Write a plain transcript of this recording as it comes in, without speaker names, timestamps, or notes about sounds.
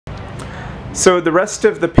So the rest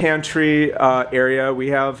of the pantry area, we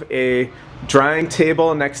have a drying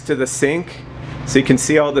table next to the sink. So you can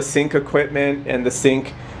see all the sink equipment, and the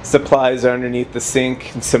sink supplies are underneath the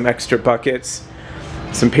sink, and some extra buckets,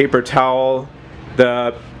 some paper towel.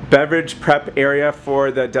 The beverage prep area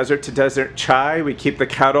for the desert to desert chai, we keep the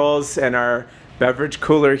kettles and our beverage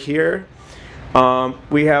cooler here.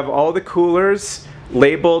 We have all the coolers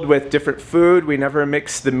labeled with different food. We never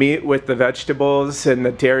mix the meat with the vegetables, and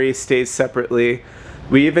the dairy stays separately.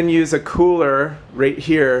 We even use a cooler right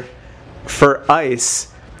here for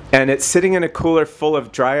ice, and it's sitting in a cooler full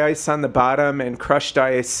of dry ice on the bottom and crushed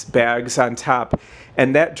ice bags on top.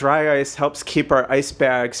 And that dry ice helps keep our ice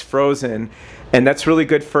bags frozen, and that's really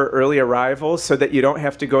good for early arrivals so that you don't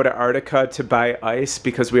have to go to Artica to buy ice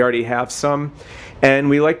because we already have some. And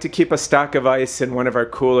we like to keep a stock of ice in one of our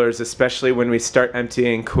coolers, especially when we start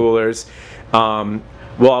emptying coolers. We'll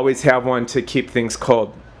always have one to keep things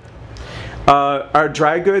cold. Our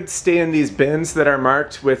dry goods stay in these bins that are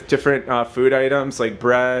marked with different food items like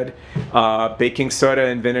bread, baking soda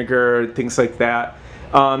and vinegar, things like that.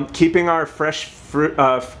 Keeping our fresh fruit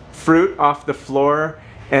off the floor,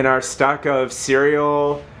 and our stock of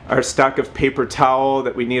cereal, our stock of paper towel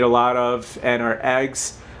that we need a lot of, and our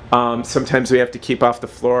eggs. Sometimes we have to keep off the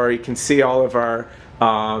floor. You can see all of our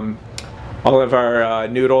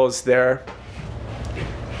noodles there.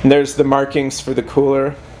 And there's the markings for the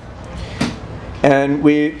cooler. And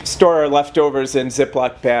we store our leftovers in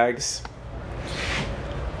Ziploc bags.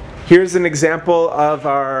 Here's an example of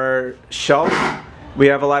our shelf. We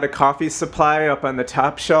have a lot of coffee supply up on the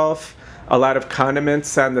top shelf, a lot of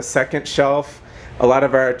condiments on the second shelf, a lot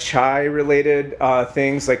of our chai related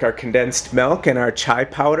things like our condensed milk and our chai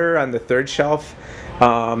powder on the third shelf,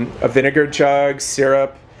 a vinegar jug,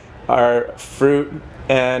 syrup, our fruit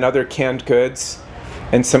and other canned goods,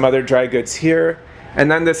 and some other dry goods here. And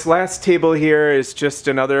then this last table here is just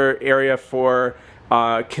another area for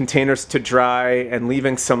containers to dry and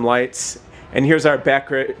leaving some lights. And here's our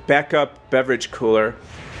backup beverage cooler.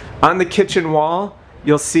 On the kitchen wall,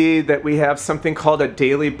 you'll see that we have something called a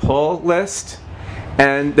daily pull list.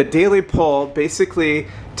 And the daily pull basically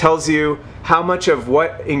tells you how much of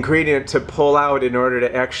what ingredient to pull out in order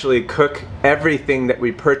to actually cook everything that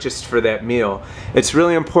we purchased for that meal. It's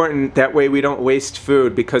really important, that way we don't waste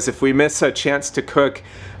food, because if we miss a chance to cook,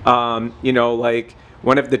 you know, like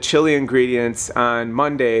one of the chili ingredients on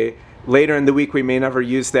Monday, later in the week we may never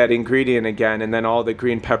use that ingredient again, and then all the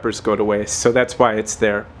green peppers go to waste. So that's why it's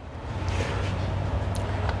there.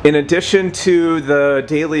 In addition to the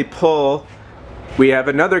daily pull, we have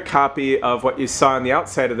another copy of what you saw on the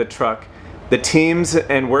outside of the truck, the teams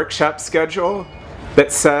and workshop schedule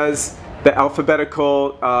that says the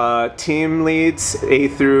alphabetical team leads A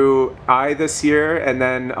through I this year, and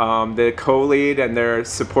then the co-lead and their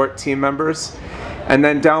support team members. And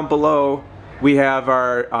then down below we have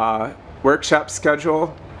our workshop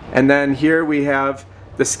schedule, and then here we have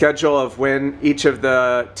the schedule of when each of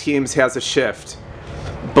the teams has a shift.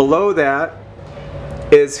 Below that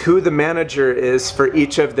is who the manager is for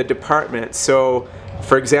each of the departments. So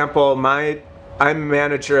for example, I'm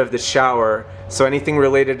manager of the shower, so anything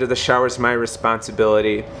related to the shower is my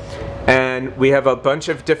responsibility. And we have a bunch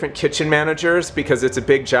of different kitchen managers because it's a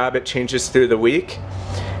big job, it changes through the week,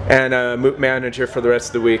 and a moot manager for the rest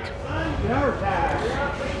of the week.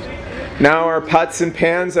 Now our pots and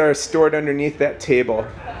pans are stored underneath that table.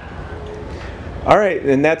 All right,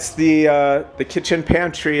 and that's the kitchen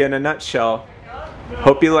pantry in a nutshell.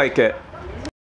 Hope you like it.